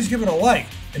 please give it a like,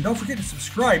 and don't forget to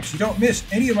subscribe so you don't miss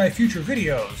any of my future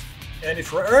videos. And if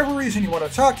for whatever reason you want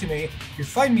to talk to me, you can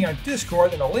find me on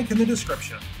Discord in a link in the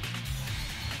description.